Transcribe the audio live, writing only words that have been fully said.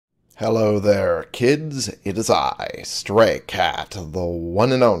Hello there, kids. It is I, Stray Cat, the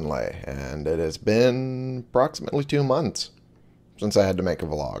one and only, and it has been approximately 2 months since I had to make a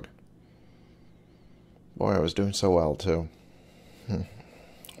vlog. Boy, I was doing so well, too.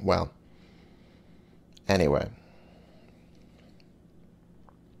 Well, anyway.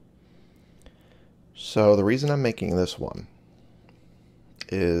 So, the reason I'm making this one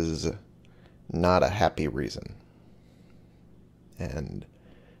is not a happy reason. And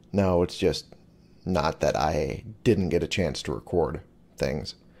no, it's just not that I didn't get a chance to record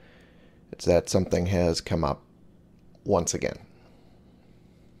things. It's that something has come up once again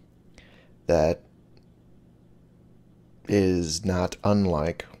that is not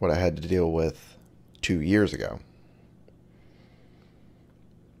unlike what I had to deal with 2 years ago.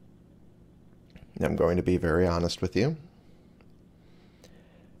 I'm going to be very honest with you.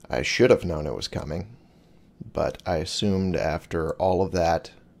 I should have known it was coming, but I assumed after all of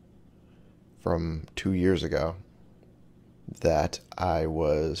that from 2 years ago that I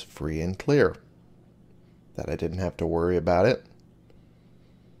was free and clear, that I didn't have to worry about it,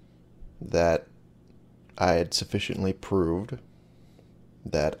 that I had sufficiently proved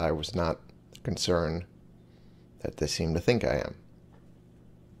that I was not concerned that they seem to think I am.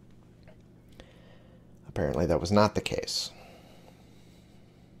 Apparently that was not the case.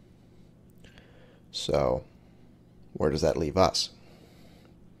 So, where does that leave us?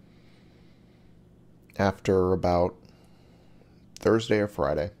 After about Thursday or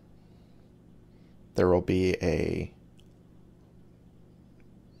Friday, there will be a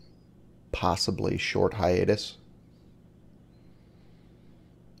possibly short hiatus.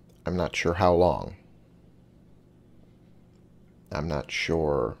 I'm not sure how long. I'm not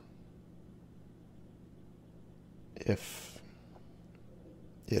sure if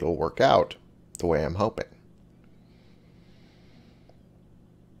it'll work out the way I'm hoping.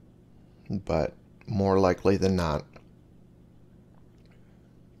 But more likely than not,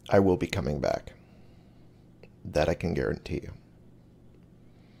 I will be coming back. That I can guarantee you.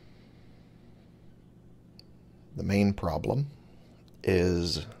 The main problem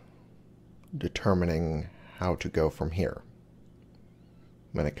is determining how to go from here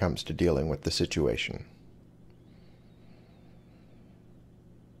when it comes to dealing with the situation.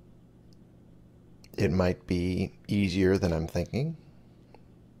 It might be easier than I'm thinking,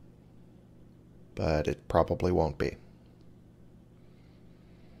 but it probably won't be.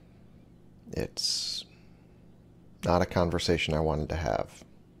 It's not a conversation I wanted to have.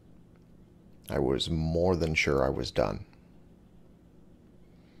 I was more than sure I was done.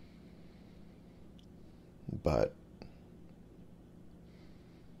 But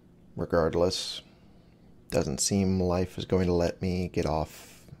regardless, doesn't seem life is going to let me get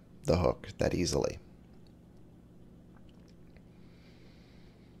off the hook that easily.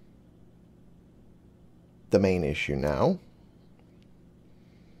 The main issue now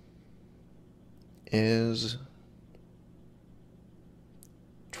is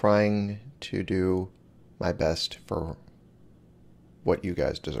trying to do my best for what you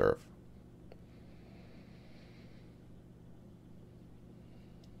guys deserve.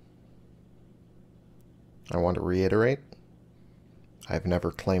 I want to reiterate, I've never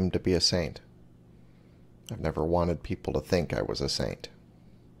claimed to be a saint. I've never wanted people to think I was a saint.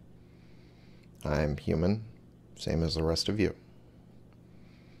 I'm human, same as the rest of you.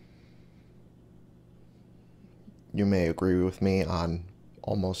 You may agree with me on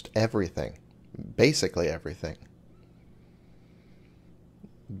almost everything, basically everything.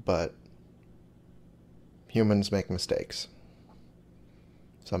 But humans make mistakes.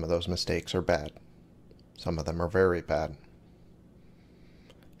 Some of those mistakes are bad. Some of them are very bad.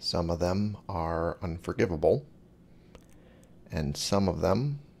 Some of them are unforgivable. And some of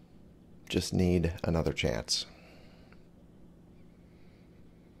them just need another chance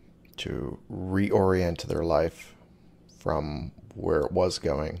to reorient their life from where it was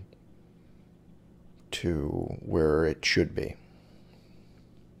going to where it should be.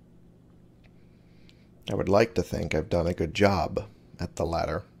 I would like to think I've done a good job at the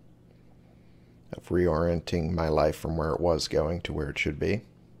latter, of reorienting my life from where it was going to where it should be.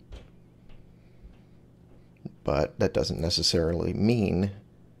 But that doesn't necessarily mean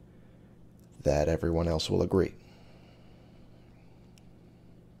that everyone else will agree.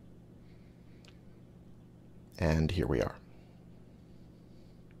 And here we are.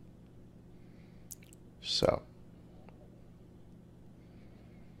 So,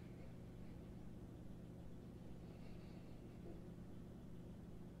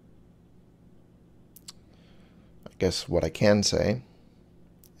 I guess what I can say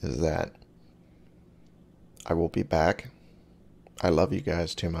is that I will be back. I love you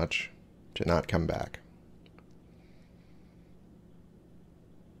guys too much to not come back.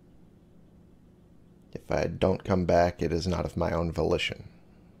 If I don't come back, it is not of my own volition.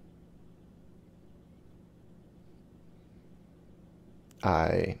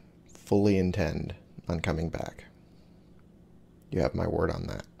 I fully intend on coming back. You have my word on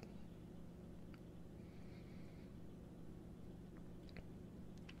that.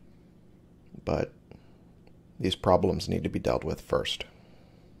 But these problems need to be dealt with first.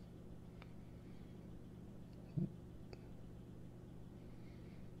 I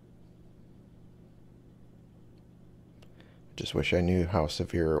just wish I knew how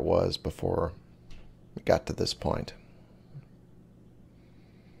severe it was before it got to this point.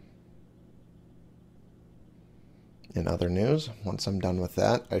 In other news, once I'm done with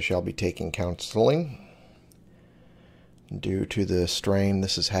that, I shall be taking counseling due to the strain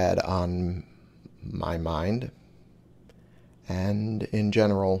this has had on my mind, and in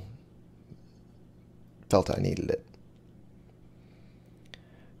general, felt I needed it.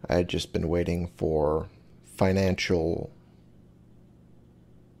 I had just been waiting for financial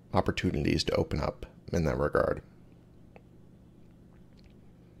opportunities to open up in that regard.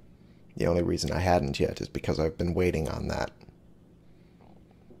 The only reason I hadn't yet is because I've been waiting on that.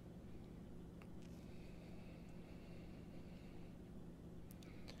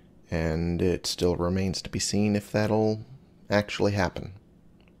 And it still remains to be seen if that'll actually happen.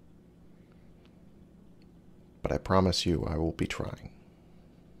 But I promise you I will be trying.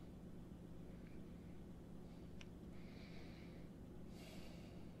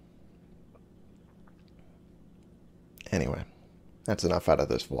 Anyway, that's enough out of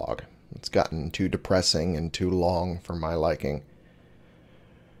this vlog. It's gotten too depressing and too long for my liking.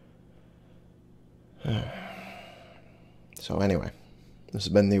 So anyway, this has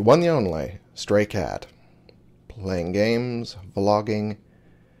been the one and only Stray Cat, playing games, vlogging,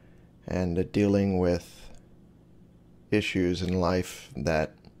 and dealing with issues in life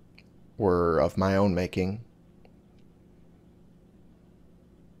that were of my own making,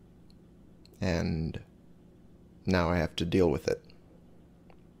 and now I have to deal with it.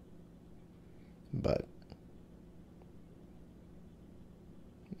 But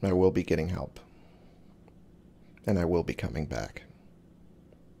I will be getting help, and I will be coming back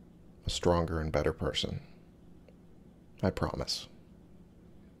a stronger and better person. I promise.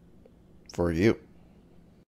 For you.